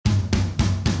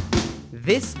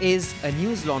This is a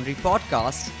News Laundry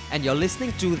podcast, and you're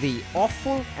listening to the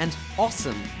Awful and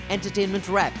Awesome Entertainment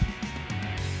Wrap.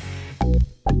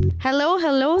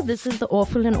 Hello. This is the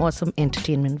Awful and Awesome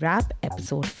Entertainment Wrap,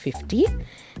 episode 50.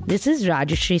 This is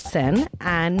Rajeshri Sen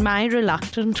and my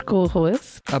reluctant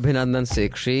co-host Abhinandan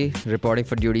Sekri, reporting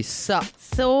for duty. So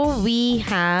we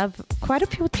have quite a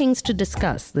few things to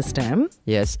discuss this time.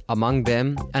 Yes, among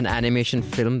them, an animation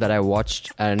film that I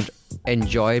watched and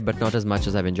enjoyed, but not as much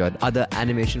as I've enjoyed other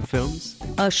animation films.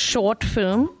 A short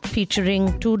film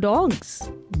featuring two dogs.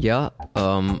 Yeah,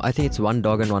 I think it's one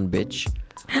dog and one bitch.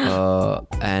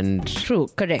 True,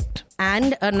 correct.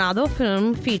 And another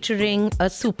film featuring a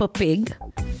super pig,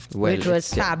 which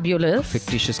was fabulous.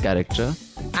 Fictitious character.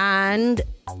 And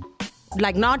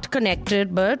not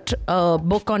connected, but a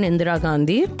book on Indira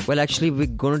Gandhi. Well, actually, we're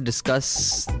going to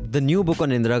discuss the new book on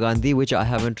Indira Gandhi, which I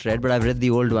haven't read, but I've read the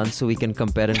old one, so we can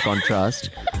compare and contrast.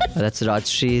 That's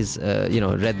Rajshri's,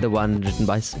 read the one written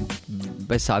by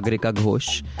Sagarika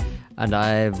Ghosh. And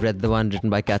I've read the one written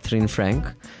by Catherine Frank.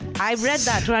 I've read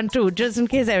that one too, just in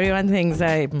case everyone thinks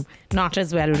I'm not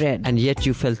as well read. And yet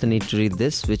you felt the need to read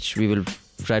this, which we will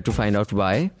try to find out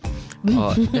why.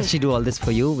 Does she do all this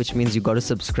for you? Which means you got to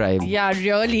subscribe. Yeah,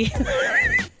 really.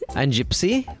 And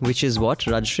Gypsy, which is what,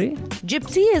 Rajshri?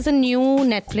 Gypsy is a new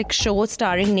Netflix show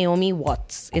starring Naomi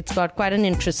Watts. It's got quite an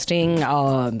interesting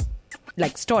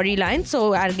storyline,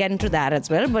 so I'll get into that as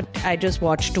well. But I just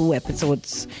watched 2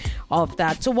 episodes of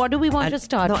that. So what do we want to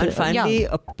start with? And finally,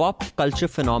 a pop culture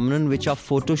phenomenon, which are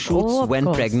photo shoots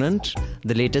when pregnant.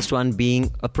 The latest one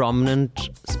being a prominent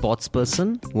sports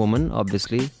person, woman,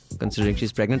 obviously, considering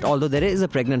she's pregnant. Although there is a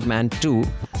pregnant man too,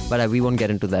 but we won't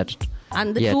get into that.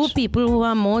 And the two people who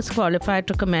are most qualified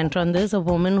to comment on this, a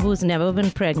woman who's never been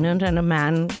pregnant and a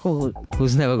man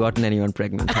who's never gotten anyone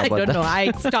pregnant. How about I don't know.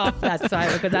 I stopped that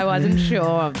side because I wasn't sure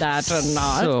of that or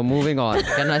not. So moving on.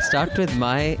 Can I start with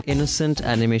my innocent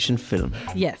animation film?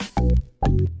 Yes.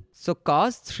 So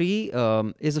Cars 3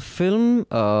 is a film,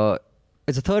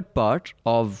 it's a third part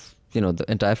of, the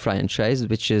entire franchise,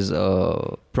 which is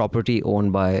a property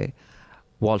owned by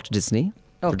Walt Disney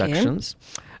Productions.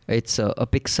 It's a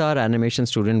Pixar animation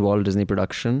studio in Walt Disney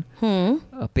production.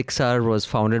 Pixar was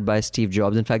founded by Steve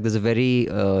Jobs. In fact, there's a very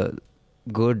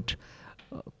good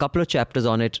couple of chapters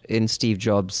on it in Steve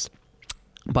Jobs'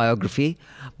 biography.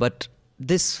 But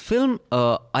this film,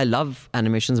 I love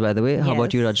animations, by the way. How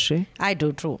about you, Rajshri? I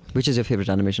do too. Which is your favorite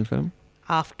animation film?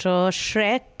 After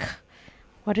Shrek,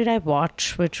 what did I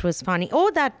watch which was funny?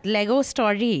 Oh, that Lego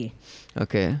Story.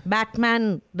 Okay.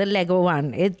 Batman, the Lego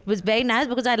one. It was very nice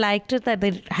because I liked it that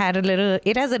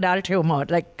it has adult humor.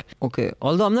 Okay.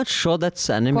 Although I'm not sure that's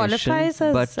animation. Qualifies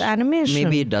as animation.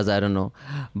 Maybe it does, I don't know.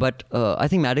 But I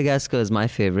think Madagascar is my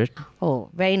favorite. Oh,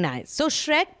 very nice. So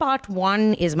Shrek Part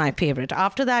 1 is my favorite.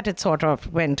 After that, it sort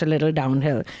of went a little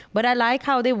downhill. But I like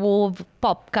how they wove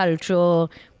pop culture,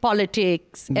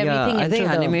 politics, everything I think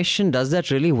animation does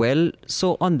that really well.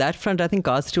 So on that front, I think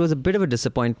Cars 3 was a bit of a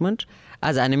disappointment.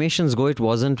 As animations go, it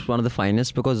wasn't one of the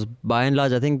finest because by and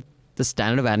large, I think the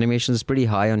standard of animation is pretty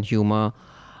high on humor,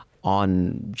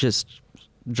 on just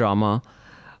drama.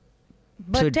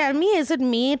 But tell me, is it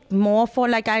made more for,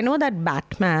 I know that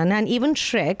Batman and even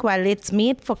Shrek, while it's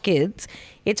made for kids,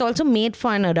 it's also made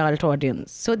for an adult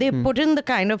audience. So they put in the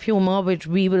kind of humor which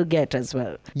we will get as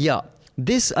well. Yeah.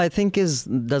 This, I think,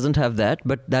 doesn't have that,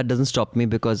 but that doesn't stop me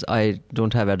because I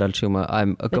don't have adult humor.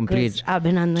 I'm a complete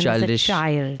Abhinandan childish. Is a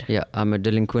child. Yeah, I'm a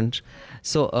delinquent.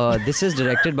 So this is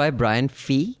directed by Brian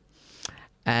Fee,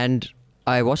 and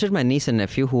I watched it with my niece and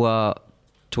nephew who are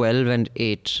 12 and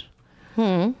 8.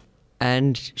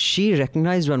 And she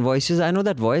recognized one voice. She says, I know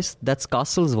that voice. That's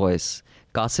Castle's voice.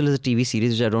 Castle is a TV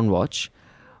series which I don't watch.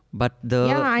 But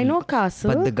I know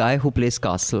Castle. But the guy who plays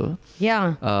Castle.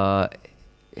 Yeah.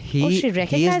 He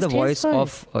is the voice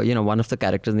of one of the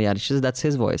characters in the ad. She says that's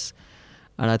his voice,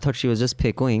 and I thought she was just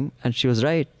pekoing, and she was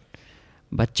right.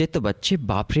 Bacche to bacche,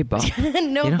 baap re baap.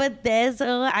 No, but there's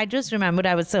I just remembered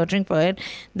I was searching for it.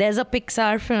 There's a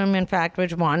Pixar film, in fact,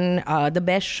 which won the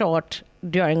best short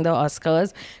during the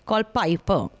Oscars called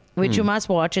Piper, which you must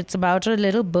watch. It's about a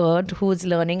little bird who's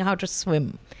learning how to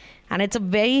swim, and it's a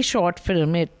very short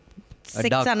film. No,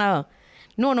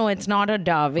 it's not a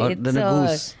dove. It's a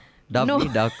goose.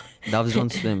 Duck. Doves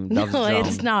don't swim. Doves drown.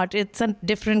 It's not. It's a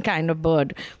different kind of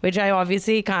bird, which I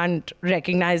obviously can't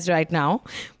recognize right now.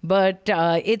 But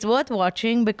it's worth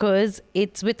watching because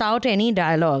it's without any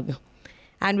dialogue.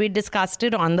 And we discussed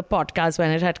it on the podcast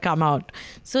when it had come out.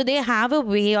 So they have a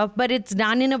way of, but it's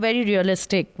done in a very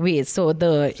realistic way. So it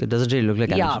doesn't really look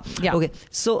like animation. Yeah. Okay.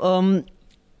 So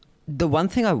the one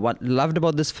thing I loved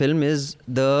about this film is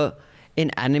the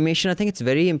in animation, I think it's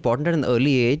very important at an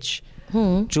early age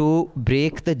to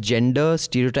break the gender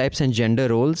stereotypes and gender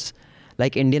roles.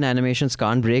 Like Indian animations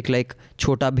can't break, like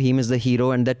Chota Bheem is the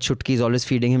hero and that Chutki is always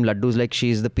feeding him laddus like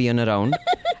she's the peon around.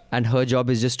 And her job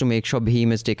is just to make sure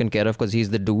Bheem is taken care of because he's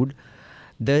the dude.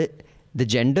 The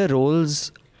gender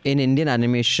roles in Indian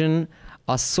animation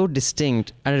are so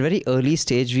distinct. And at a very early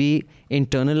stage, we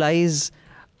internalize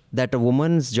that a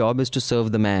woman's job is to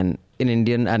serve the man in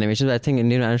Indian animations. I think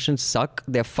Indian animations suck.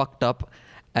 They're fucked up.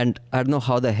 And I don't know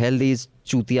how the hell these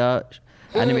chutia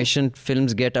animation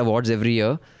films get awards every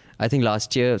year. I think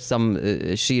last year some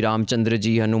Sri Ramchandra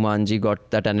ji, Hanuman ji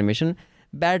got that animation.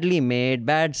 Badly made,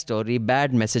 bad story,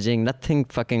 bad messaging, nothing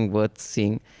fucking worth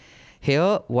seeing.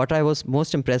 Here, what I was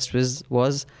most impressed with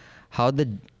was how at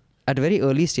a very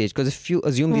early stage, because if you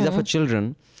assume these are for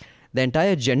children, the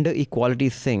entire gender equality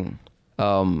thing, at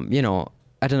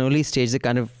an early stage, they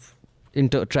kind of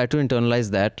try to internalize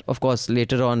that. Of course,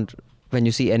 later on, when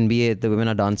you see NBA, the women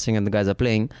are dancing and the guys are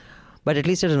playing. But at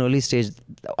least at an early stage,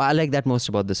 I like that most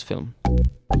about this film.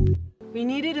 We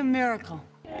needed a miracle.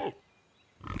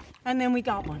 And then we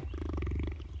got one.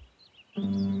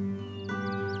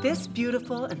 This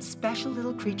beautiful and special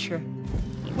little creature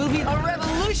will be a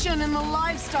revolution in the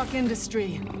livestock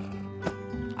industry.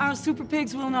 Our super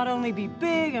pigs will not only be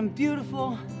big and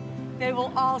beautiful, they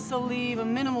will also leave a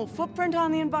minimal footprint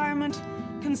on the environment,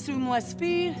 consume less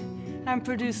feed, and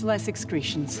produce less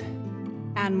excretions.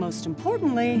 And most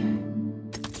importantly,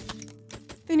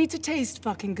 they need to taste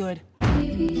fucking good.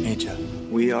 Nietzsche,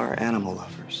 we are animal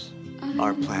lovers.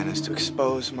 Our plan is to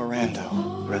expose Miranda,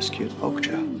 rescue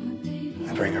Okja,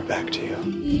 and bring her back to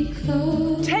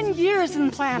you. 10 years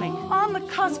in planning, on the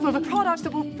cusp of a product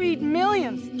that will feed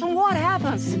millions. And what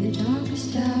happens?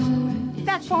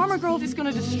 That farmer girl is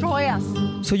going to destroy us.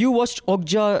 So you watched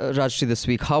Okja, Rajshri, this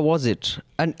week. How was it?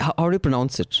 And how do you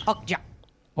pronounce it? Okja.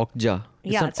 Okja.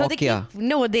 It's Yeah, not so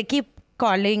Okja. they keep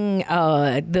calling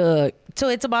so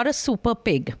it's about a super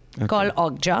pig called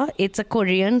Okja. It's a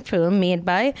Korean film made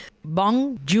by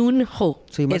Bong Joon-ho.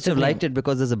 So you must have liked it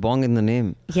because there's a bong in the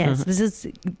name. Yes, this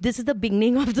is the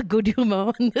beginning of the good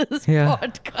humor on this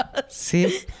podcast.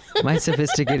 See, my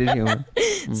sophisticated humor.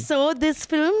 So this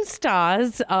film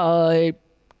stars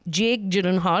Jake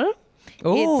Gyllenhaal.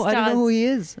 Oh, I don't know who he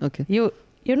is. Okay. You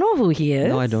know who he is?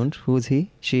 No, I don't. Who's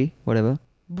he? She? Whatever.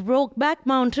 Brokeback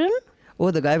Mountain. Oh,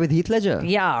 the guy with Heath Ledger?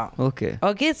 Yeah. Okay.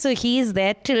 Okay, so he's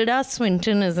there. Tilda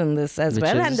Swinton is in this as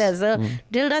well. And there's a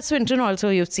Tilda Swinton also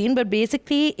you've seen. But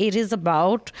basically, it is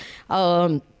about...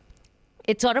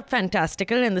 it's sort of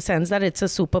fantastical in the sense that it's a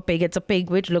super pig. It's a pig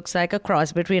which looks like a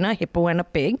cross between a hippo and a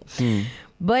pig.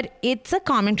 But it's a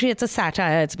commentary, it's a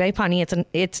satire, it's very funny.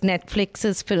 It's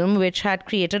Netflix's film which had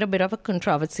created a bit of a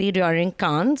controversy during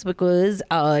Cannes because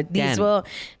these were...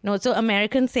 No, so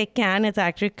Americans say can, it's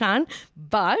actually can.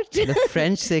 But... The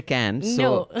French say can,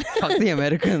 so No. fuck the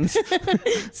Americans.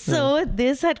 So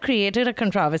this had created a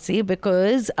controversy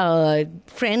because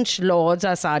French laws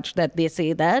are such that they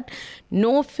say that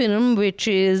no film which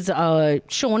is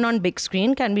shown on big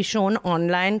screen can be shown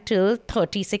online till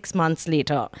 36 months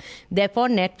later. Therefore,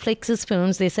 Netflix's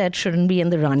films, they said, shouldn't be in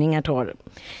the running at all.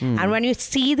 And when you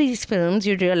see these films,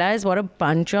 you realize what a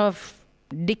bunch of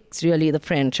dicks really the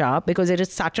French are, because it is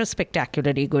such a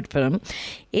spectacularly good film.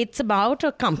 It's about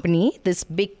a company, this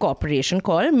big corporation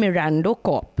called Mirando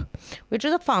Corp, which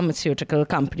is a pharmaceutical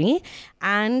company.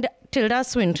 And Tilda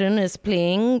Swinton is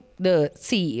playing the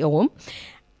CEO.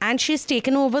 And she's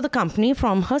taken over the company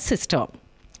from her sister.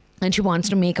 And she wants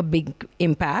to make a big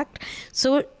impact.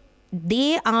 So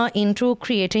they are into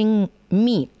creating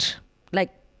meat, like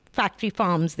factory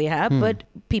farms they have, but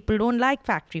people don't like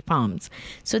factory farms.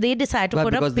 So they decide to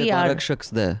put because up the PR. Gorakshaks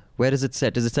there. Where is it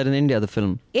set? Is it set in India, the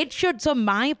film? It should. So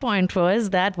my point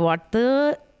was that what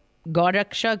the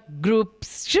Gorakshak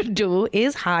groups should do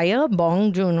is hire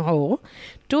Bong Joon-ho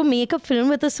to make a film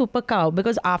with a super cow.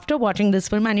 Because after watching this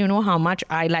film, and you know how much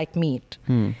I like meat,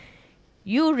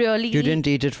 you didn't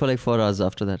eat it for like 4 hours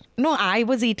after that. No, I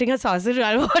was eating a sausage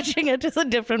while watching it. It's a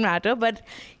different matter. But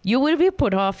you will be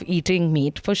put off eating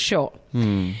meat for sure.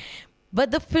 But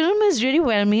the film is really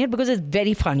well made because it's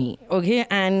very funny. Okay.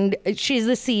 And she's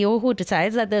the CEO who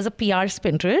decides that there's a PR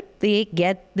spin to it. They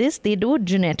get this. They do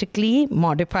genetically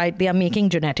modified. They are making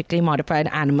genetically modified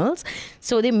animals.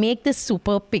 So they make this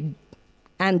super pig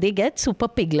and they get super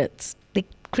piglets. They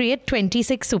create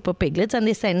 26 super piglets and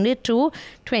they send it to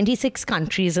 26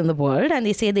 countries in the world, and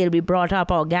they say they'll be brought up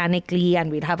organically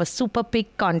and we'll have a super pig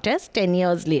contest 10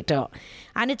 years later.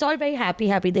 And it's all very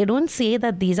happy. They don't say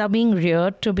that these are being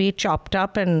reared to be chopped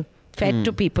up and fed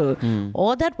to people.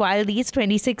 Or that while these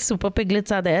 26 super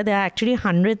piglets are there are actually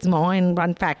hundreds more in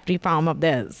one factory farm of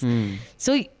theirs.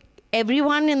 So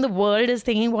everyone in the world is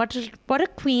thinking, what a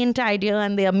quaint idea,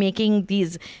 and they are making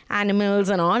these animals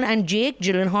and all. And Jake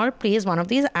Gyllenhaal plays one of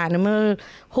these animal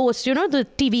hosts, the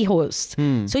TV hosts.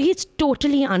 So he's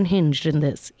totally unhinged in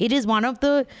this. It is one of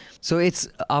the... So it's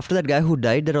after that guy who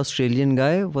died, that Australian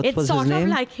guy. What was his name? It's sort of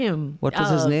like him. What was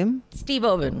his name? Steve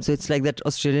Irwin. So it's like that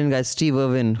Australian guy, Steve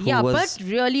Irwin, who was... but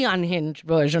really unhinged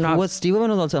version of... Steve Irwin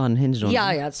was also unhinged.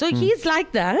 Yeah. So he's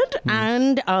like that.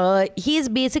 And he's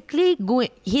basically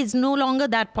he's no longer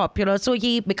that popular. So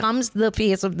he becomes the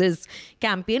face of this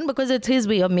campaign because it's his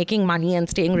way of making money and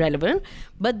staying relevant.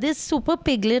 But this super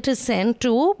piglet is sent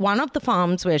to one of the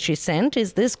farms where she's sent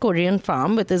is this Korean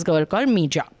farm with this girl called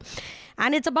Mija.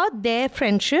 And it's about their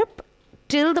friendship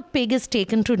till the pig is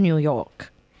taken to New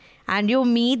York. And you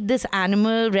meet this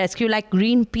animal rescue like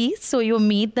Greenpeace. So you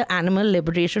meet the Animal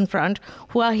Liberation Front,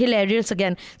 who are hilarious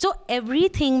again. So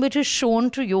everything which is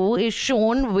shown to you is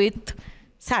shown with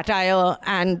satire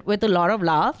and with a lot of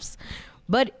laughs.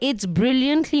 But it's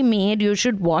brilliantly made. You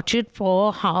should watch it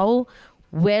for how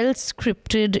well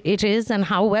scripted it is and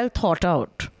how well thought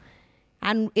out.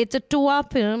 And it's a 2-hour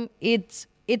film. It's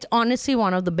honestly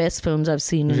one of the best films I've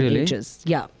seen in ages.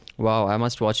 Yeah. Wow, I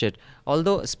must watch it.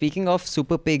 Although, speaking of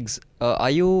super pigs,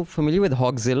 are you familiar with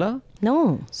Hogzilla?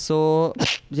 No. So,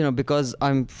 because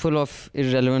I'm full of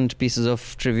irrelevant pieces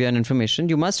of trivia and information,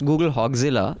 you must Google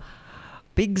Hogzilla.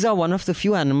 Pigs are one of the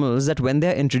few animals that when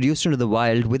they're introduced into the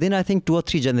wild, within I think 2 or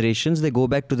 3 generations, they go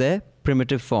back to their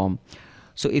primitive form.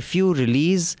 So if you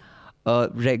release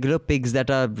regular pigs that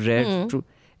are reared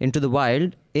into the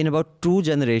wild, in about 2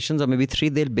 generations or maybe 3,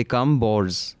 they'll become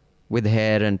boars with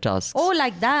hair and tusks. Oh,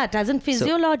 like that, as in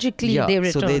physiologically they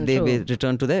return so they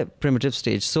return to their primitive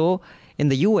stage. So in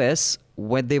the US,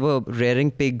 when they were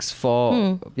rearing pigs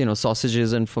for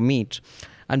sausages and for meat,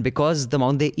 and because the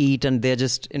amount they eat and they're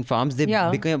just in farms, they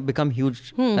become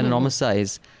huge and enormous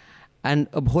size, and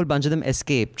a whole bunch of them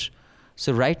escaped.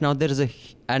 So right now there is a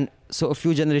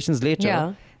few generations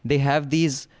later, they have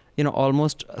these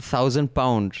almost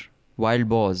 1,000-pound wild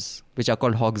boars, which are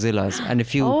called Hogzillas. And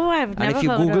if you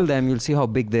Google them, you'll see how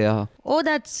big they are. Oh,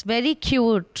 that's very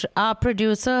cute. Our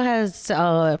producer has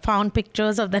found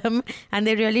pictures of them, and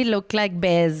they really look like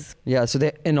bears. Yeah, so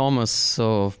they're enormous.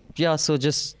 So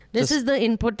this is the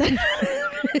input that...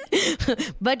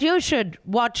 But you should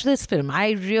watch this film.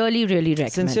 I really, really recommend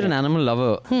it. Since you're an animal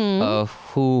lover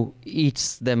who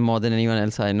eats them more than anyone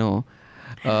else I know,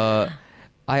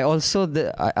 I also,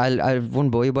 I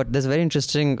won't bore you, but there's a very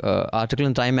interesting article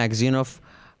in Time magazine of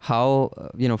how,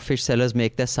 fish sellers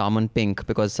make their salmon pink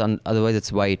because otherwise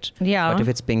it's white. Yeah. But if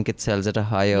it's pink, it sells at a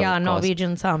higher cost.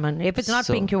 Norwegian salmon. If it's not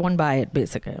pink, you won't buy it,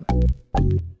 basically.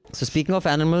 So speaking of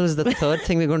animals, the third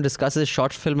thing we're going to discuss is a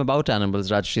short film about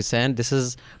animals, Rajshri Sen. This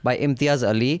is by Imtiaz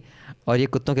Ali. और ये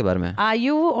कुत्तों के बारे में. Are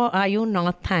you or are you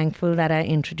not thankful that I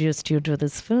introduced you to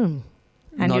this film?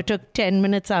 And you took 10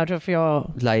 minutes out of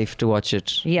your life to watch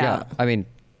it. Yeah. I mean,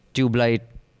 Tube Light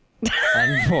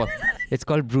and what? It's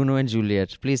called Bruno and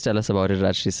Juliet. Please tell us about it,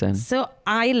 Rajshri Sen. So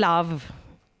I love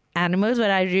animals,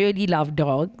 but I really love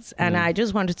dogs. And I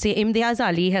just want to say Imtiaz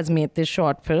Ali has made this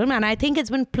short film. And I think it's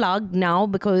been plugged now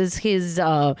because his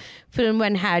film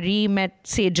When Harry Met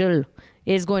Sejal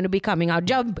is going to be coming out.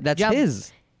 That's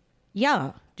his?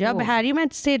 Yeah. Harry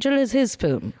Met Sejal is his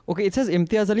film. Okay, it says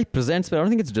Imtiaz Ali presents, but I don't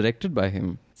think it's directed by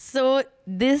him. So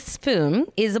this film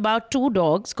is about 2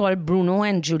 dogs called Bruno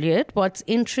and Juliet. What's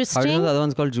interesting... How do you know the other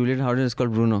one's called Juliet? How do you know it's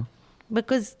called Bruno?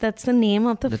 Because that's the name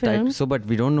of the film. So, but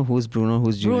we don't know who's Bruno,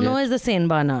 who's Juliet. Bruno is the Saint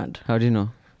Bernard. How do you know?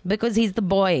 Because he's the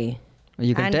boy.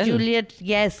 You can and tell. Juliet,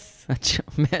 yes. अच्छा,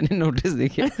 मैंने notice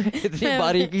देखी. इतनी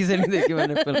बारीकी से नहीं देखी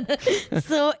मैंने film.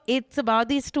 So it's about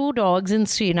these 2 dogs in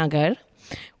Srinagar,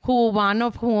 one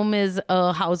of whom is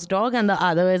a house dog and the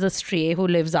other is a stray who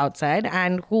lives outside,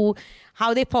 and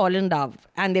how they fall in love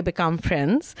and they become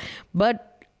friends.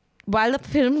 But while the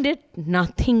film did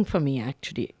nothing for me,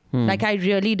 actually. Like I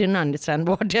really didn't understand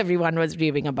what everyone was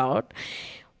raving about.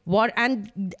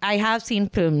 And I have seen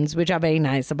films which are very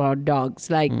nice about dogs.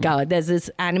 Like there's this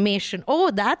animation.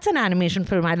 Oh, that's an animation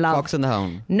film I love. Fox and the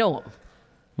Hound. No.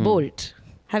 Bolt.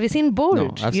 Have you seen Bolt?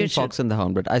 No, I've seen Fox and the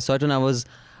Hound, but I saw it when I was,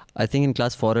 I think, in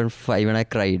class 4 and 5 and I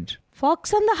cried.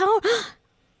 Fox and the Hound.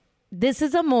 This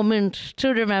is a moment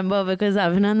to remember because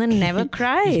Abhinandan never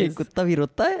cries. ये कुत्ता भी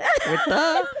रोता है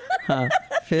बेटा. हाँ,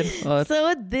 फिर और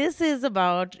So this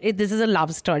is a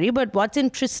love story, but what's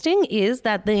interesting is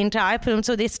that the entire film,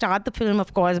 so they start the film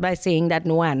of course by saying that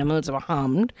no animals were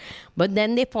harmed, but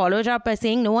then they follow it up by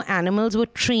saying no animals were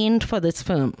trained for this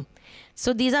film.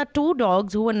 So these are two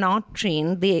dogs who were not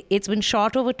trained. It's been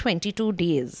shot over 22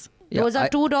 days. Yeah, Those are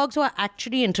two dogs who are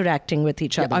actually interacting with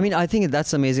each other. I mean, I think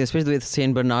that's amazing, especially with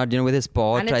Saint Bernard. With his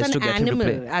paw, And tries it's to an get him to animal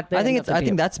play. at the I end think of the I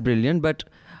think day. that's brilliant, but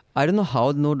I don't know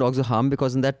how no dogs are harmed,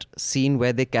 because in that scene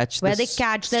where they catch Where this they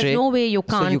catch, there's stray, no way you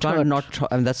so you can't can't hurt.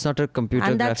 not. I mean, that's not a computer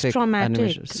And that's graphic traumatic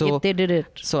animation. So if they did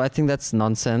it. So I think that's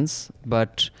nonsense.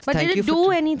 But thank did you it for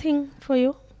do anything for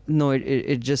you? No,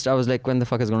 it just, I was like, when the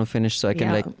fuck is going to finish so I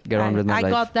can get on with my I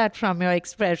life. got that from your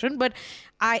expression, but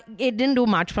it didn't do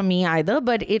much for me either.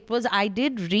 But I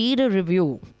did read a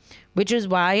review, which is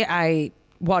why I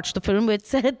watched the film, which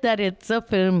said that it's a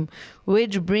film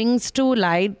which brings to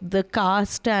light the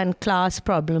caste and class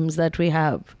problems that we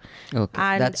have. Okay,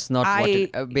 And that's not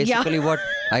basically what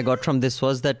I got from this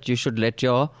was that you should let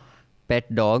your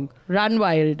pet dog Run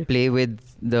wild. play with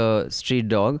the street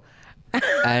dog.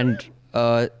 And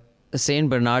Saint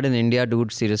Bernard in India,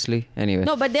 dude, seriously. Anyway.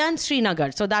 No, but they're in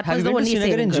Srinagar, so that Have was you the been to only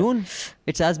Srinagar in saving June?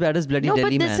 It's as bad as bloody No,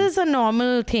 Delhi, but this man. is a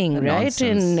normal thing, right?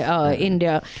 Nonsense. In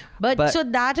India. But- So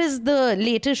that is the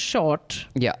latest shot.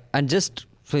 Yeah, and just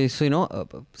so you know,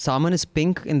 salmon is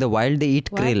pink. In the wild, they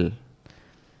eat What? krill.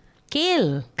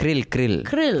 Kale. Krill.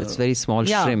 Krill. It's very small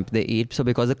Yeah. shrimp they eat. So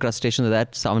because the crustaceans of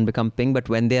that, salmon become pink. But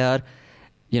when they are,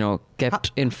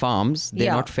 kept in farms, they're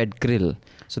Yeah. not fed krill.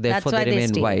 So therefore That's they why they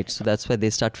remain stay. white. So that's why they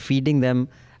start feeding them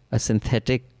a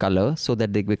synthetic color so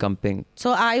that they become pink.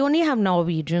 So I only have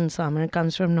Norwegian salmon. It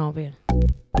comes from Norway.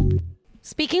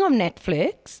 Speaking of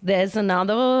Netflix, there's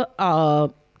another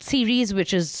series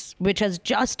which has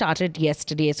just started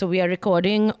yesterday. So we are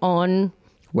recording on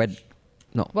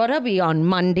what are we on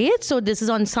Monday? So this is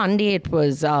on Sunday. It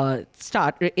was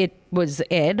It was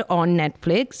aired on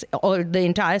Netflix. All the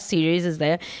entire series is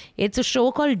there. It's a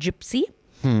show called Gypsy,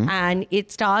 and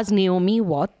it stars Naomi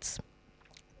Watts,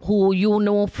 who you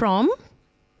know from.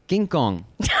 King Kong.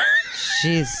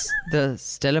 She's the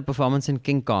stellar performance in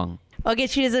King Kong. Okay,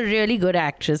 she is a really good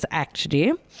actress,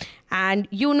 actually. And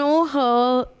you know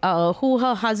her, who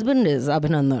her husband is,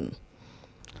 Abhinandan.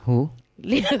 Who?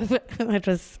 That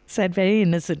was said very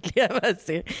innocently, I must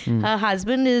say. Her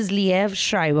husband is Liev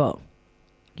Schreiber.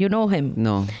 You know him?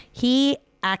 No. He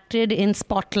acted in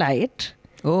Spotlight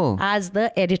Oh. as the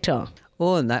editor.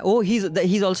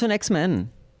 He's also an X-Men.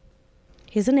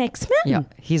 He's an X-Men? Yeah,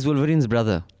 he's Wolverine's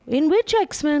brother. In which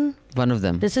X-Men? One of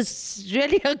them. This is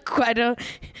really quite a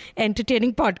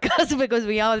entertaining podcast because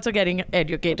we are also getting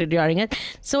educated during it.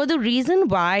 So the reason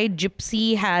why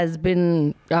Gypsy has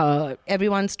been,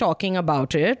 everyone's talking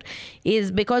about it,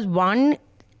 is because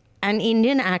an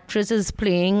Indian actress is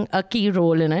playing a key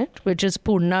role in it, which is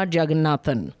Purna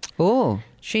Jagannathan. Oh.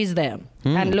 She's there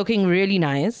and looking really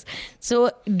nice. So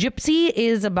Gypsy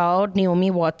is about Naomi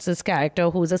Watts'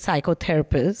 character, who's a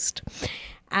psychotherapist.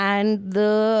 And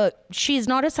she's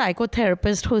not a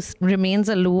psychotherapist who remains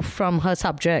aloof from her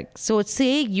subject. So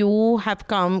say you have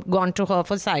gone to her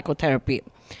for psychotherapy.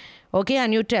 Okay,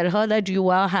 and you tell her that you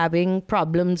are having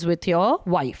problems with your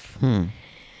wife.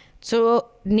 So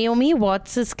Naomi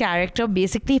Watts' character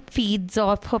basically feeds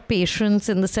off her patients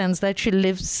in the sense that she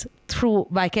lives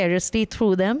vicariously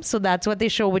through them. So that's what they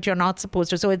show, which you're not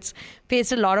supposed to. So it's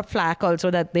faced a lot of flack also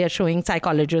that they're showing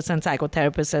psychologists and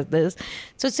psychotherapists as this.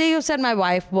 So say you said my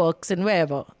wife works in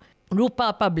wherever,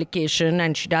 Rupa publication,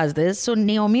 and she does this. So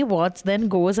Naomi Watts then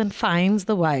goes and finds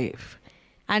the wife.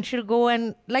 And she'll go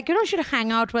and she'll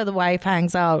hang out where the wife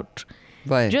hangs out.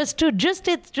 Why? It's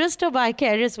just a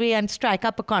vicarious way and strike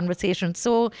up a conversation.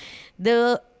 So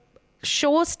the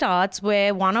show starts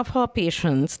where one of her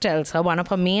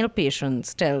male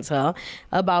patients tells her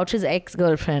about his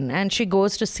ex-girlfriend, and she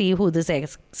goes to see who this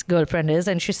ex-girlfriend is,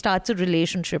 and she starts a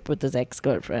relationship with this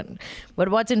ex-girlfriend. But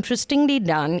what's interestingly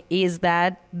done is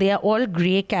that they are all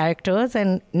grey characters,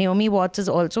 and Naomi Watts is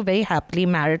also very happily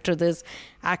married to this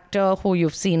actor who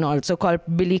you've seen also called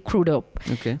Billy Crudup.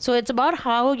 Okay. So it's about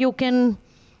how you can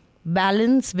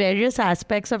balance various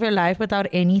aspects of your life without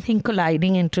anything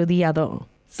colliding into the other.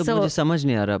 तो मुझे समझ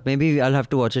नहीं आ रहा. Maybe I'll have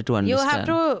to watch it to understand. You have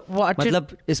to watch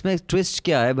मतलब इसमें twist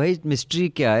क्या है भाई, mystery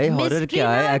क्या है, horror क्या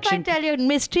है, action. I tell you,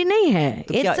 mystery नहीं है.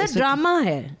 It's a drama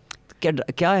है.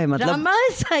 क्या है मतलब? Drama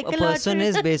is a person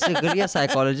is basically a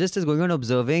psychologist is going on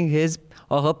observing his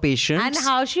or her patients and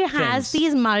how she has friends.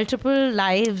 these multiple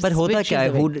lives. But होता क्या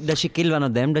है? Who does she kill one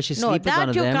of them? Does she sleep with one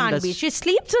of them? No, that you can't be. She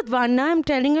sleeps with one. I'm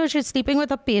telling you, she's sleeping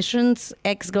with a patient's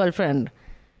ex-girlfriend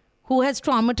who has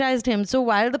traumatized him. So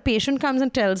while the patient comes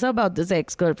and tells her about this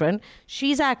ex-girlfriend,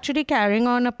 she's actually carrying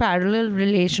on a parallel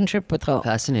relationship with her.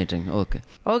 Fascinating. Okay.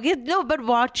 No, but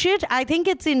watch it. I think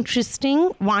it's interesting,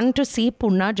 one, to see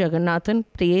Purna Jagannathan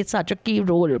play such a key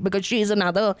role because she is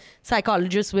another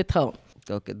psychologist with her.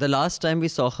 Okay. The last time we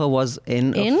saw her was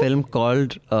in a film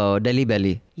called Delhi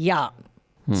Belly. Yeah.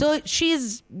 So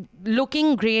she's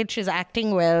looking great. She's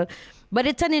acting well. But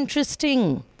it's an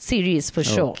interesting series for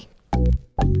sure.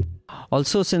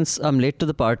 Also, since I'm late to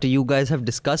the party, you guys have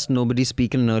discussed Nobody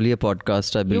Speak in an earlier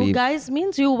podcast, I believe. You guys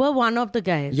means you were one of the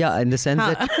guys. Yeah, in the sense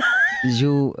that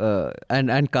you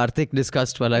and Karthik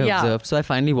discussed while I observed. So I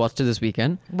finally watched it this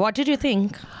weekend. What did you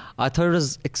think? I thought it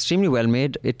was extremely well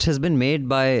made. It has been made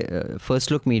by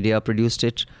First Look Media, produced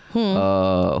it,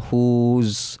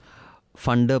 whose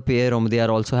funder Pierre Omidyar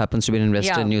also happens to be an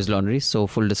investor in News Laundry. So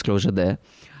full disclosure there.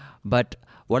 But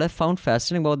what I found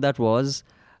fascinating about that was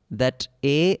that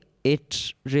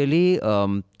it really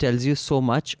tells you so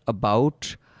much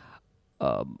about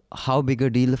how big a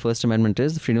deal the First Amendment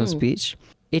is, the freedom of speech.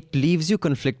 It leaves you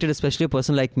conflicted, especially a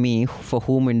person like me, for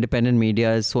whom independent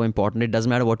media is so important. It doesn't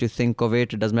matter what you think of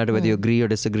it. It doesn't matter whether you agree or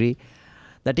disagree.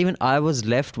 That even I was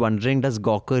left wondering, does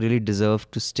Gawker really deserve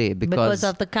to stay? Because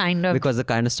of the kind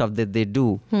of stuff that they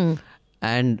do.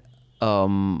 And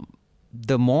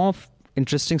the more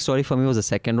interesting story for me was the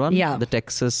second one. Yeah.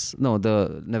 The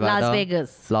Nevada.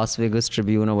 Las Vegas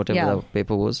Tribune or whatever the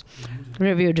paper was.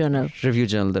 Review Journal,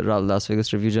 the Las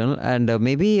Vegas Review Journal. And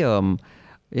maybe...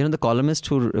 the columnist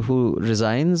who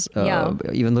resigns,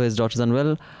 even though his daughter's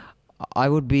unwell,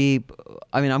 I'm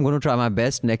going to try my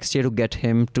best next year to get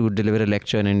him to deliver a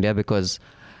lecture in India, because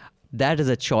that is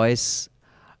a choice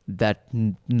that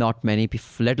not many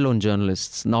people, let alone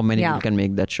journalists, not many people can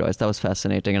make that choice. That was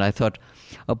fascinating. And I thought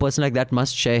a person like that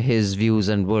must share his views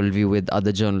and worldview with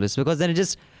other journalists, because then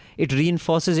it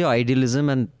reinforces your idealism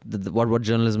and what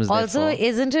journalism is also, there for.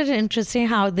 Isn't it interesting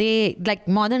how they,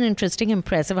 more than interesting,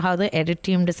 impressive, how the edit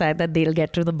team decide that they'll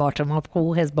get to the bottom of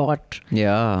who has bought.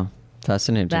 Yeah,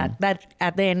 fascinating. That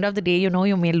at the end of the day,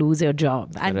 you may lose your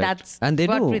job. And Correct. that's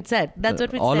what we said. That's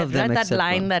what we all said, of them, right? That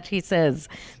line that he says,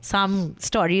 some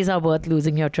stories are worth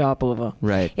losing your job over.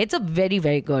 Right. It's a very,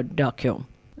 very good docu.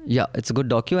 Yeah, it's a good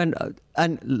docu.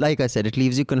 And like I said, it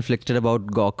leaves you conflicted about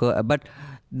Gawker. But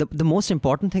the most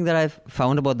important thing that I've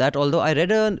found about that, although I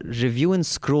read a review in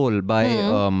Scroll by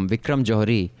Vikram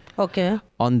Johari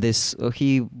on this,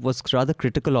 he was rather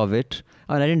critical of it,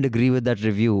 and I didn't agree with that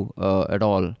review at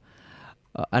all.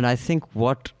 And I think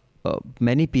what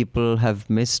many people have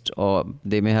missed, or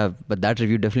they may have, but that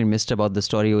review definitely missed about the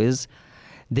story, is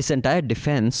this entire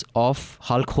defense of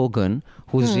Hulk Hogan,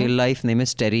 whose real life name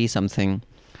is Terry something.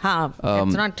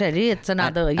 It's not Terry, it's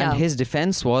another. And his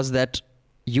defense was that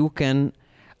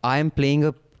I am playing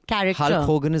a character. Hulk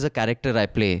Hogan is a character I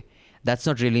play. That's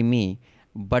not really me.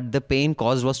 But the pain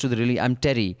caused was I'm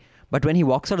Terry. But when he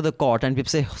walks out of the court and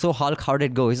people say, so Hulk, how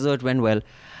did it go? He says, it went well.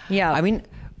 Yeah. I mean,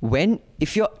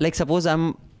 if you're, suppose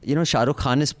Shah Rukh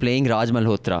Khan is playing Raj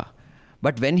Malhotra.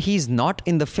 But when he's not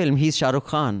in the film, he's Shah Rukh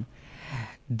Khan.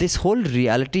 This whole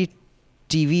reality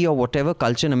TV or whatever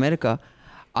culture in America,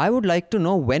 I would like to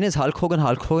know, when is Hulk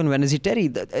Hogan, when is he Terry?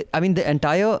 The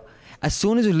entire... As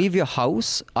soon as you leave your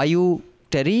house, are you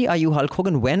Terry? Are you Hulk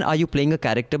Hogan? When are you playing a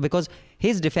character? Because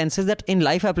his defense is that in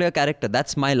life I play a character.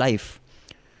 That's my life.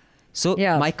 So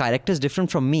my character is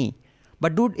different from me.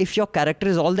 But dude, if your character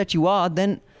is all that you are,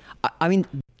 then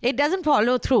it doesn't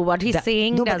follow through what he's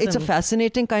saying. No, but it's a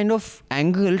fascinating kind of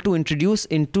angle to introduce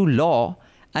into law.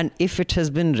 And if it has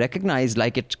been recognized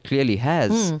like it clearly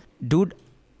has, dude,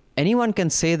 anyone can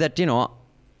say that,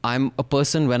 I'm a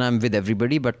person when I'm with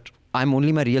everybody, but I'm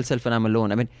only my real self when I'm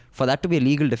alone. For that to be a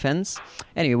legal defense.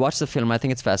 Anyway, watch the film. I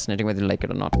think it's fascinating whether you like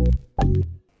it or not.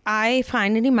 I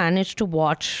finally managed to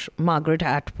watch Margaret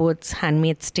Atwood's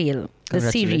Handmaid's Tale, the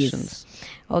series.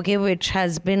 Which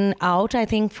has been out, I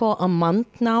think, for a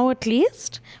month now at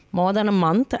least. More than a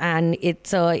month. And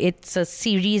it's a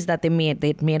series that they made.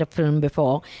 They'd made a film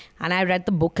before. And I read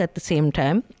the book at the same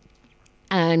time.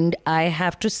 And I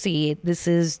have to say, this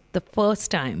is the first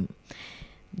time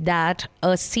that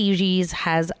a series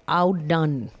has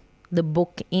outdone the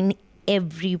book in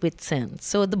every whit sense.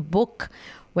 So the book,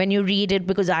 when you read it,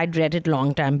 because I'd read it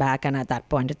long time back, and at that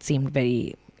point it seemed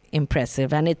very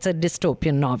impressive, and it's a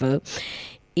dystopian novel.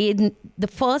 In the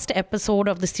first episode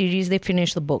of the series, they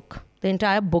finish the book. The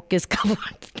entire book is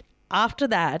covered. After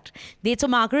that, so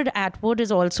Margaret Atwood is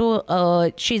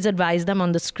also, she's advised them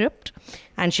on the script,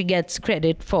 and she gets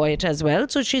credit for it as well.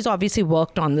 So she's obviously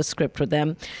worked on the script with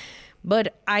them.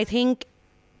 But I think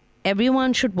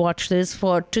everyone should watch this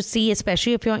to see,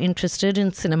 especially if you're interested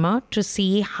in cinema, to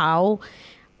see how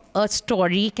a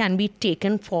story can be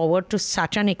taken forward to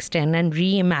such an extent and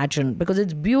reimagined, because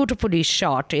it's beautifully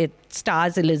shot. It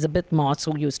stars Elizabeth Moss,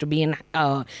 who used to be in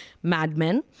Mad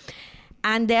Men.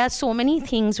 And there are so many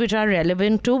things which are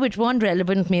relevant too, which weren't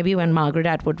relevant maybe when Margaret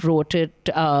Atwood wrote it,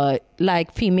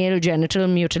 like female genital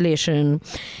mutilation.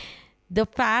 The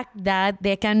fact that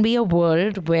there can be a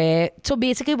world where... So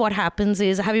basically what happens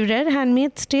is... Have you read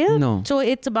Handmaid's Tale? No. So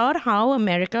it's about how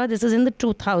America... This is in the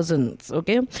 2000s,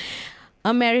 okay?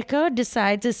 America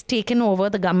decides it's taken over.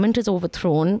 The government is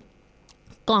overthrown.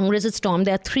 Congress is stormed.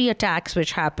 There are 3 attacks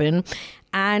which happen.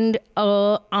 And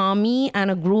an army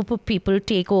and a group of people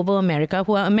take over America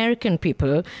who are American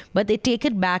people. But they take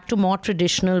it back to more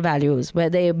traditional values where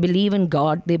they believe in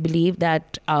God. They believe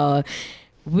that...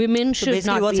 women should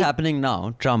basically not what's be... happening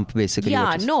now, Trump basically.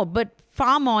 Yeah, no, but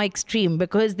far more extreme,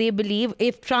 because they believe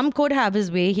if Trump could have his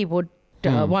way, he would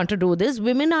want to do this.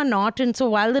 Women are not. And so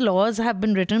while the laws have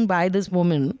been written by this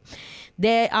woman,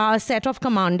 there are a set of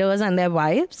commanders and their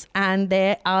wives, and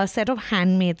there are a set of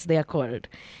handmaids, they are called.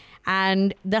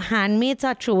 And the handmaids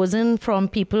are chosen from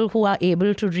people who are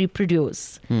able to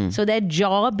reproduce. So their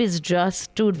job is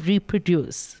just to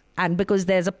reproduce. And because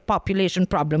there's a population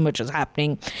problem which is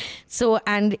happening. So,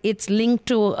 and it's linked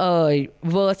to a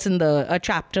verse in a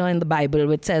chapter in the Bible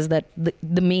which says that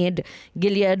the maid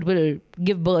Gilead will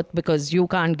give birth because you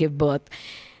can't give birth.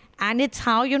 And it's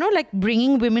how, like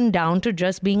bringing women down to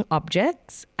just being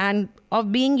objects, and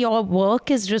of being your work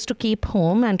is just to keep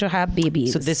home and to have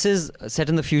babies. So this is set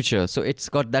in the future. So it's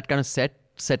got that kind of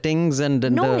settings and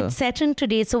No, it's set in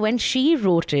today. So when she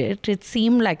wrote it, it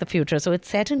seemed like the future. So it's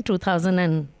set in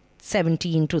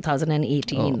 2017,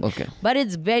 2018. Oh, okay. But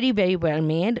it's very, very well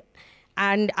made.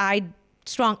 And I'd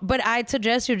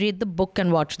suggest you read the book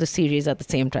and watch the series at the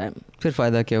same time. फिर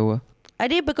फायदा क्या हुआ?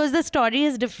 Because the story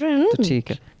is different. तो ठीक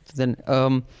है. So then,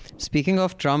 speaking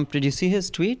of Trump, did you see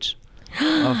his tweet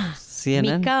of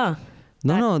CNN? Mika.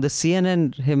 No, the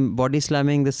CNN, him body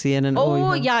slamming the CNN.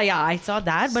 Oh, yeah, I saw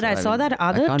that. But I saw that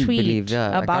other tweet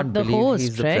about the host,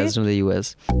 he's the right? president of the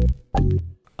US.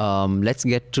 Let's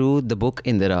get to the book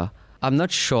Indira. I'm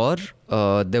not sure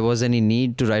there was any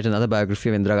need to write another biography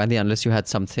of Indira Gandhi unless you had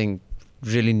something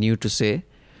really new to say.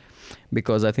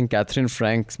 Because I think Catherine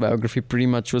Frank's biography pretty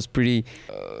much was pretty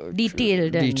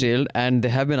detailed. And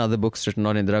there have been other books written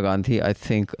on Indira Gandhi. I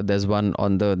think there's one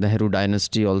on the Nehru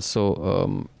dynasty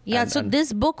also.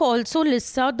 This book also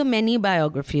lists out the many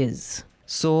biographies.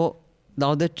 So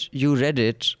now that you read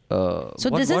it...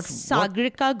 this is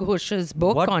Sagrika Ghosh's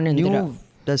book on Indira. What new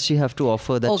does she have to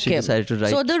offer that she decided to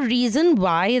write? So the reason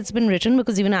why it's been written,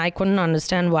 because even I couldn't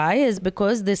understand why, is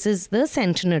because this is the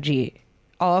centenary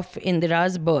of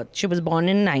Indira's birth. She was born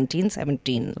in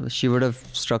 1917. She would have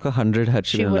struck 100 had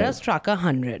she been alive. She would have struck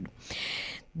 100.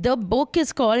 The book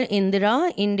is called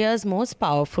Indira, India's most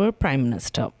powerful Prime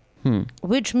Minister,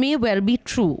 which may well be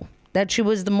true, that she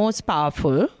was the most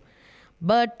powerful.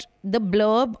 But the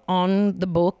blurb on the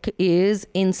book is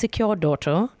insecure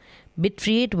daughter,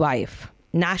 betrayed wife,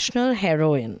 national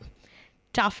heroine,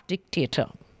 tough dictator.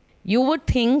 You would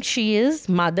think she is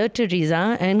Mother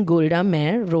Teresa and Golda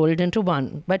Meir rolled into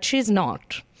one, but she's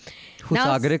not. Who,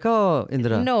 Sagrika or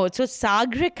Indira? No, so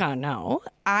Sagrika now,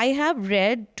 I have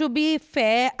read, to be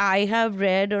fair, I have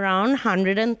read around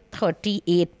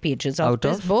 138 pages of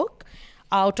this book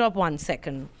out of 1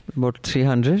 second. About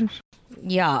 300?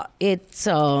 Yeah, it's...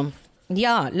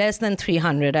 less than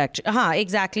 300 actually.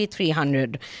 Exactly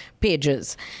 300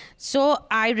 pages. So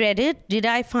I read it. Did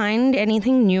I find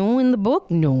anything new in the book?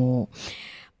 No.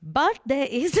 But there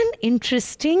is an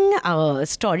interesting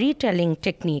storytelling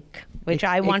technique which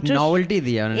I want to... Novelty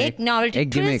diya. Ek novelty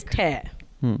twist hai.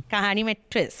 Kahani mein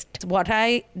twist. What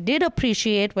I did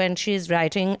appreciate when she's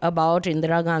writing about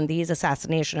Indira Gandhi's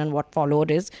assassination and what followed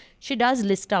is she does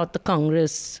list out the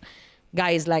Congress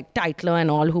guys like Tytler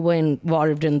and all who were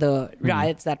involved in the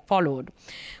riots that followed.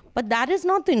 But that is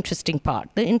not the interesting part.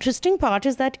 The interesting part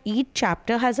is that each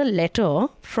chapter has a letter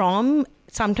from,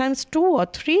 sometimes 2 or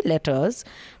 3 letters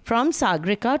from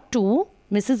Sagrika to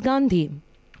Mrs. Gandhi.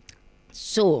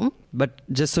 So... But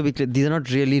just so we clear, these are not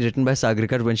really written by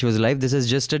Sagrika when she was alive. This is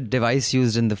just a device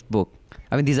used in the book.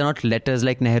 I mean, these are not letters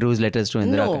like Nehru's letters to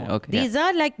Indira. No, these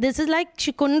are like, this is like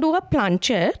she couldn't do a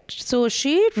planchette. So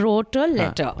she wrote a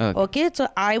letter. Okay, so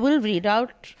I will read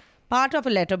out part of a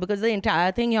letter because the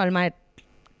entire thing, you all might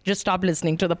just stop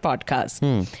listening to the podcast.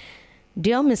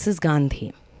 Dear Mrs.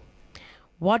 Gandhi,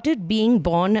 what did being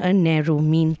born a Nehru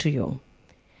mean to you?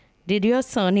 Did your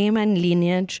surname and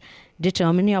lineage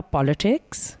determine your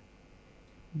politics?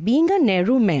 Being a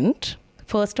Nehru meant,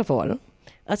 first of all,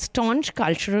 a staunch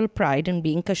cultural pride in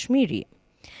being Kashmiri.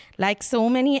 Like so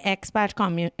many expat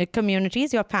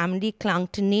communities, your family clung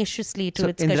tenaciously to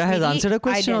its Indira Kashmiri has answered a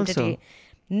question identity. also.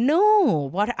 No,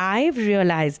 what I've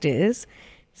realized is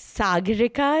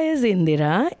Sagarika is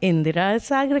Indira. Indira is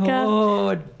Sagarika.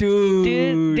 Oh, dude.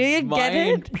 Do you get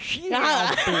it?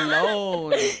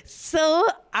 Blown. So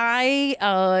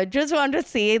I just want to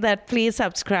say that please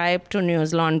subscribe to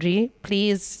News Laundry.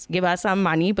 Please give us some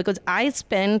money because I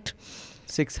spent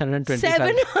 625.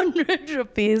 700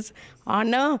 rupees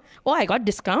on I got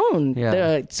discount.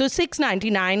 Yeah. So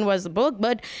 699 was the book.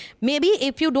 But maybe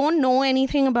if you don't know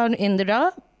anything about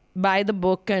Indira, buy the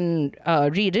book and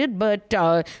read it. But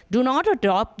do not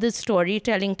adopt this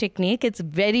storytelling technique. It's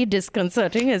very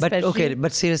disconcerting, especially.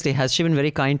 But seriously, has she been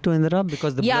very kind to Indira?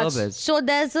 Because the blurb is. So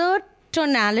there's a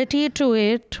tonality to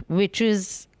it which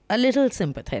is a little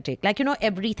sympathetic. Like,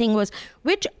 everything was,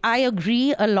 which I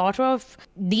agree, a lot of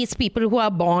these people who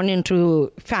are born into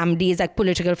families, like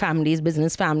political families,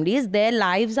 business families, their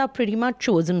lives are pretty much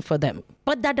chosen for them.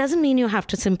 But that doesn't mean you have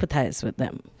to sympathize with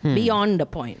them beyond a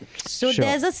point. So Sure.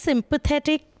 there's a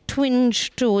sympathetic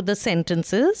twinge to the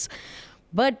sentences,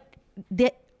 but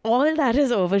all that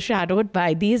is overshadowed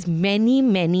by these many,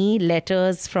 many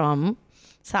letters from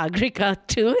Sagarika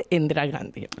to Indira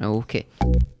Gandhi. Okay.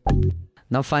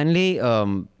 Now, finally,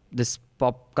 this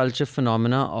pop culture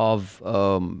phenomena of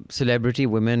celebrity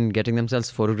women getting themselves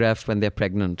photographed when they're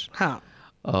pregnant.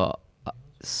 The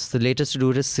latest to do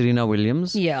it is Serena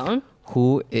Williams. Yeah.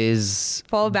 Who is...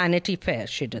 For Vanity Fair,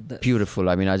 she did this. Beautiful.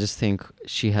 I mean, I just think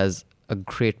she has a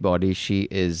great body.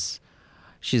 She's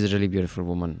a really beautiful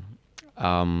woman.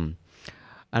 And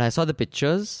I saw the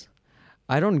pictures.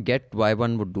 I don't get why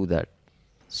one would do that.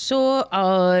 So...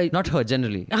 Not her,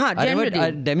 generally.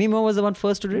 Generally. Demi Moore was the one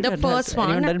first to do it? The first one.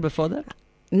 Anyone done it before that?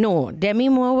 No. Demi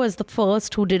Moore was the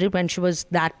first who did it when she was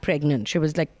that pregnant. She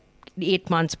was like 8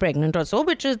 months pregnant or so,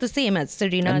 which is the same as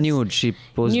Serena. Nude. She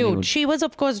posed nude. She was,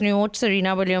 of course, nude.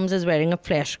 Serena Williams is wearing a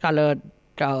flesh-coloured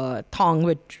thong,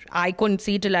 which I couldn't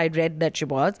see till I read that she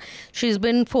was. She's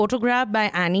been photographed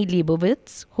by Annie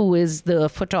Leibovitz, who is the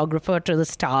photographer to the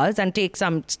stars, and takes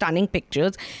some stunning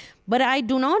pictures. But I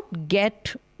do not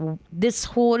get this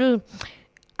whole...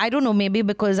 I don't know, maybe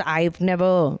because I've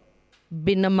never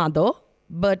been a mother,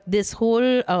 but this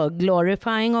whole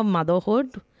glorifying of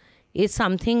motherhood is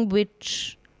something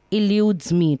which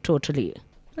eludes me totally.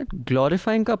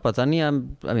 Glorifying ka pata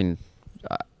nahi.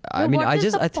 What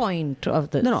is the point of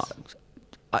this? No.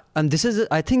 And this is,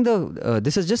 I think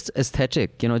this is just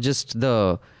aesthetic, just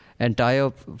the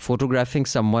entire photographing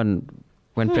someone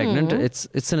when pregnant.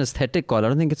 It's an aesthetic call. I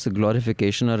don't think it's a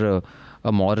glorification or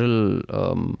a moral,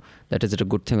 that is it a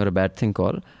good thing or a bad thing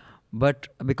call. But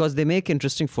because they make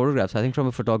interesting photographs, I think from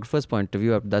a photographer's point of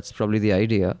view, that's probably the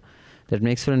idea. That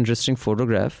makes for an interesting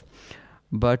photograph.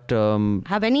 But...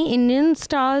 have any Indian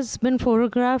stars been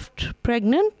photographed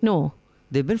pregnant? No.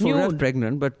 They've been photographed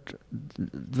pregnant, but...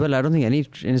 Well, I don't think any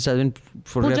Indian stars have been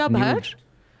photographed Pooja nude. Bhatt?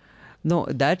 No,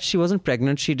 that she wasn't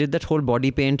pregnant. She did that whole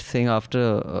body paint thing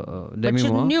after Demi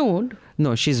Moore. But she's nude?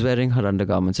 No, she's wearing her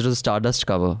undergarments. It was a Stardust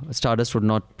cover. Stardust would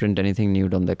not print anything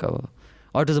nude on their cover.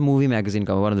 Or it was a movie magazine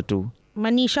cover, one of the two.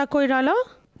 Manisha Koirala?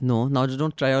 No, now just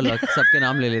don't try your luck. Sabke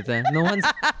naam le lete hain. No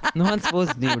one's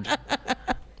posed nude.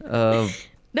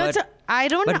 I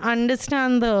don't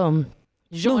understand the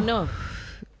genre.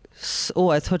 Oh,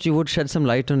 I thought you would shed some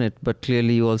light on it, but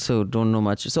clearly you also don't know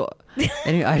much. So,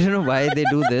 anyway, I don't know why they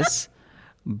do this.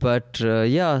 But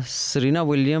Serena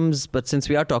Williams. But since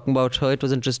we are talking about her, it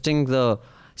was interesting, the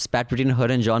spat between her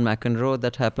and John McEnroe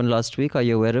that happened last week. Are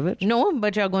you aware of it? No,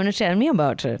 but you're going to tell me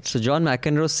about it. So John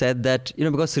McEnroe said that,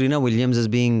 because Serena Williams is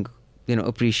being,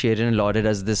 appreciated and lauded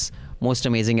as this most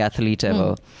amazing athlete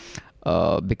ever,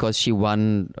 because she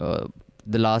won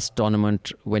the last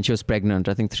tournament when she was pregnant,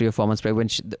 I think 3 or 4 months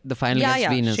pregnant, when the final against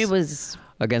Venus. She was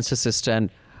against her sister.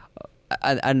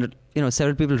 And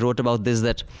several people wrote about this,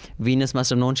 that Venus must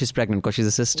have known she's pregnant because she's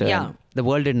a sister. Yeah. And the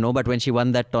world didn't know, but when she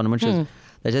won that tournament,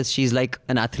 she's like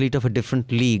an athlete of a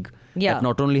different league. Yeah. That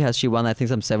not only has she won, I think,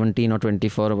 some 17 or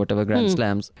 24 or whatever Grand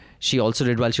Slams, she also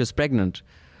did while she was pregnant.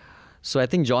 So I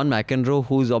think John McEnroe,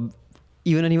 who's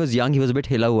even when he was young, he was a bit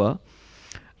hilaua.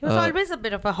 He was always a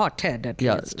bit of a hothead, at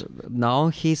least. Now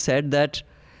he said that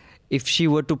if she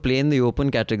were to play in the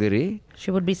open category,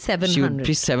 she would be 700. She would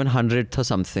be 700th or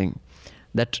something.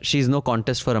 That she's no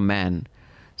contest for a man.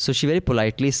 So she very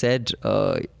politely said,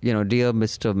 dear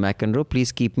Mr. McEnroe,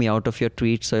 please keep me out of your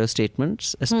tweets or your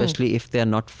statements, especially if they are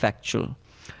not factual.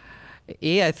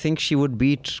 I think she would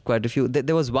beat quite a few.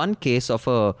 There was one case of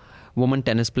a woman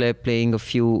tennis player playing a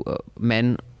few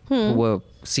men who were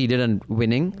seeded and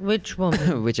winning. Which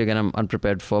woman? Which again I'm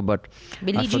unprepared for, but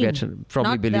Billie I forget. Jean.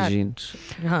 Probably Not Billie that.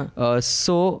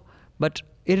 Jean. But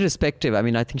irrespective, I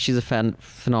mean, I think she's a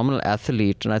phenomenal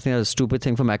athlete, and I think that's a stupid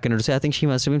thing for McEnroe to say. I think she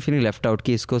must have been feeling left out.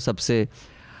 Ki isko sabse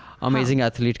amazing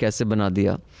athlete kaise bana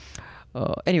diya.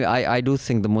 Anyway, I do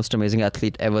think the most amazing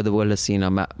athlete ever the world has seen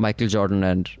are Michael Jordan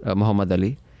and Muhammad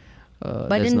Ali. But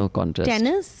there's in no contest.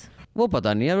 tennis? वो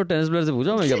पता नहीं यार, वो tennis player से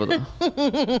पूछा, मैं क्या पता.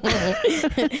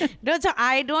 No, so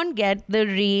I don't get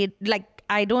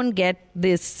I don't get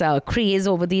this craze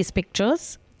over these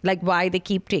pictures. Like why they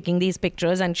keep taking these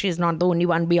pictures, and she's not the only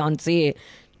one. Beyonce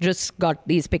just got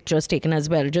these pictures taken as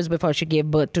well just before she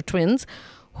gave birth to twins.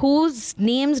 Whose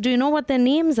names, do you know what their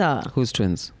names are? Who's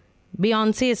twins?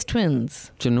 Beyonce's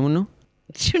twins. Chunnu Munnu?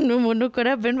 Chunnu Munnu could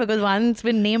have been, because one's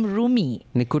been named Rumi.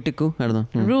 Nikku Tikku? I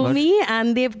don't know. Rumi,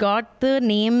 and they've got the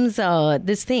names,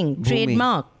 this thing, Bhumi.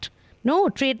 trademarked. No,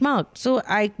 trademarked. So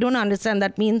I don't understand.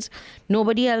 That means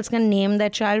nobody else can name their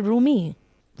child Rumi.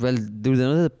 Well, do you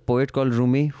know the poet called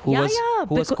Rumi who Yeah, was yeah,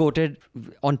 who was quoted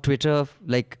on Twitter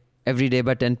like every day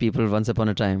by 10 people once upon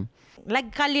a time?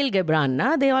 Like Khalil Gibran,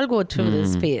 na? They all go through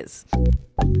this phase.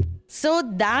 So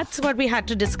that's what we had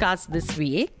to discuss this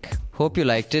week. Hope you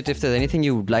liked it. If there's anything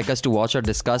you'd like us to watch or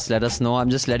discuss, let us know. I'm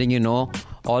just letting you know,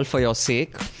 all for your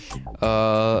sake.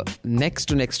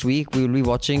 Next week, we will be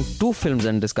watching 2 films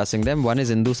and discussing them. One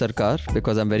is Indu Sarkar,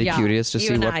 because I'm very curious to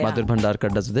see what Madhur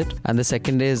Bhandarkar does with it. And the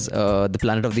second is The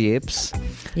Planet of the Apes.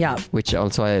 Yeah. Which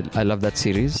also, I love that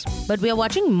series. But we are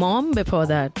watching Mom before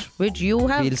that, which you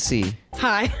have... We'll see.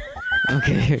 Hi.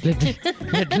 Okay,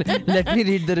 let me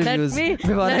read the reviews.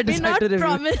 Let me not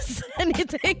promise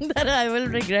anything that I will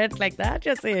regret like that,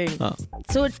 you're saying.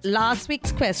 So last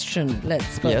week's question,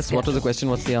 let's first Yes, what was the question?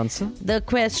 What's the answer? The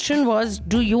question was,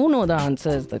 do you know the answer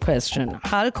is the question.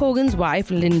 Hulk Hogan's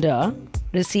wife, Linda,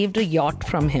 received a yacht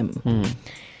from him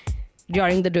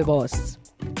during the divorce.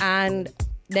 And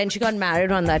then she got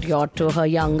married on that yacht to her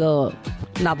younger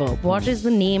lover. What is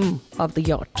the name of the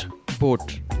yacht?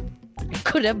 Boat.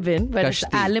 Could have been, but Kashti.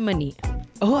 it's alimony.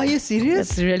 Oh, are you serious?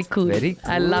 That's really cool. Very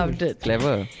cool. I loved it.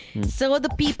 Clever. So the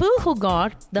people who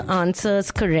got the answers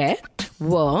correct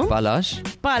were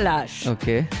Palash.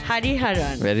 Okay.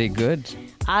 Hariharan, Very good.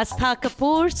 Astha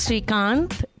Kapoor,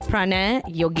 Srikanth, Pranay,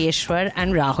 Yogeshwar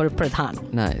and Rahul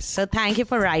Pradhan. Nice. So thank you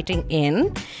for writing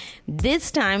in.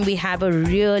 This time we have a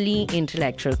really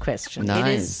intellectual question. Nice.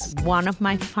 It is one of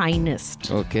my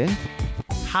finest. Okay.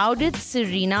 How did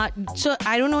Serena... So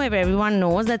I don't know if everyone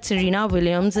knows that Serena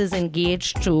Williams is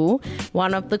engaged to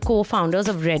one of the co-founders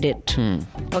of Reddit.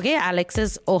 Okay,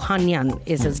 Alexis Ohanian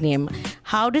is his name.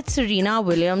 How did Serena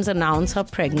Williams announce her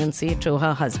pregnancy to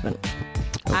her husband?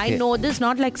 I know this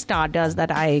not like Star does, that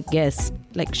I guess,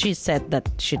 like she said that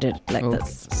she did like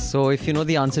this. So if you know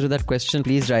the answer to that question,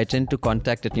 please write in to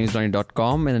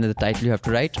contact@newslaundry.com, and in the title you have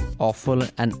to write awful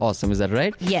and awesome. Is that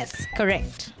right? Yes,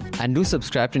 correct. And do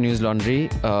subscribe to News Laundry.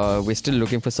 We're still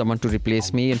looking for someone to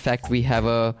replace me. In fact, we have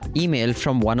a email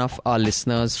from one of our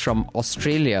listeners from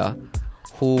Australia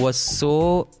who was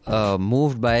so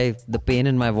moved by the pain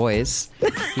in my voice.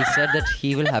 He said that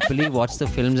he will happily watch the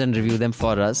films and review them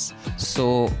for us.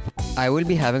 So I will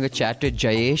be having a chat with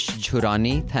Jayesh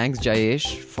Jhurani. Thanks,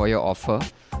 Jayesh, for your offer.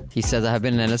 He says, I have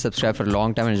been an NL subscriber for a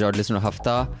long time and enjoyed listening to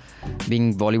Hafta.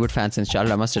 Being Bollywood fan since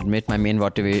childhood, I must admit my main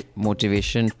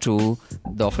motivation to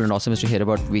the Awful and Awesome is to hear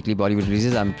about weekly Bollywood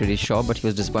releases. I'm pretty sure, but he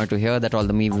was disappointed to hear that all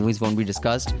the movies won't be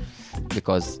discussed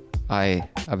because I,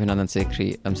 Abhinandan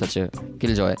Sekhri, I'm such a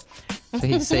killjoy. So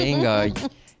he's saying,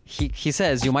 he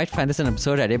says, you might find this an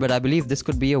absurd idea, but I believe this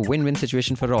could be a win-win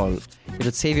situation for all. It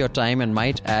would save your time and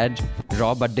might add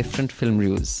raw but different film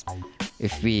reviews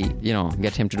if we,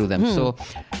 get him to do them. So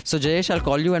Jayesh, I'll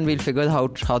call you and we'll figure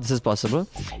out how this is possible.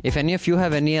 If any of you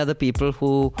have any other people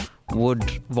who would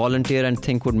volunteer and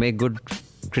think would make good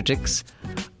critics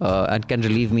and can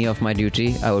relieve me of my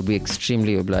duty, I would be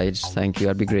extremely obliged. Thank you.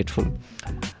 I'd be grateful.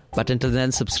 But until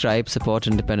then, subscribe, support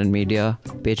independent media,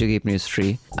 pay to keep news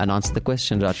free, and answer the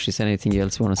question. Rajshri, is there anything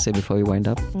else you want to say before we wind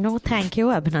up? No, thank you,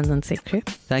 Abhinandan Sekhri.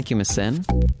 Thank you, Miss Sen.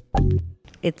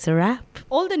 It's a wrap.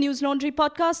 All the News Laundry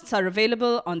podcasts are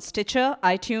available on Stitcher,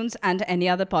 iTunes, and any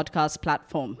other podcast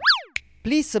platform.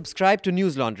 Please subscribe to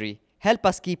News Laundry. Help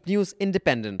us keep news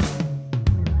independent.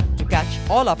 To catch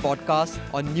all our podcasts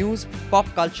on news, pop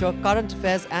culture, current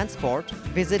affairs, and sport,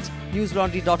 visit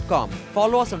newslaundry.com.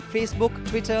 Follow us on Facebook,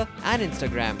 Twitter, and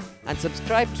Instagram, and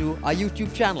subscribe to our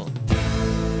YouTube channel.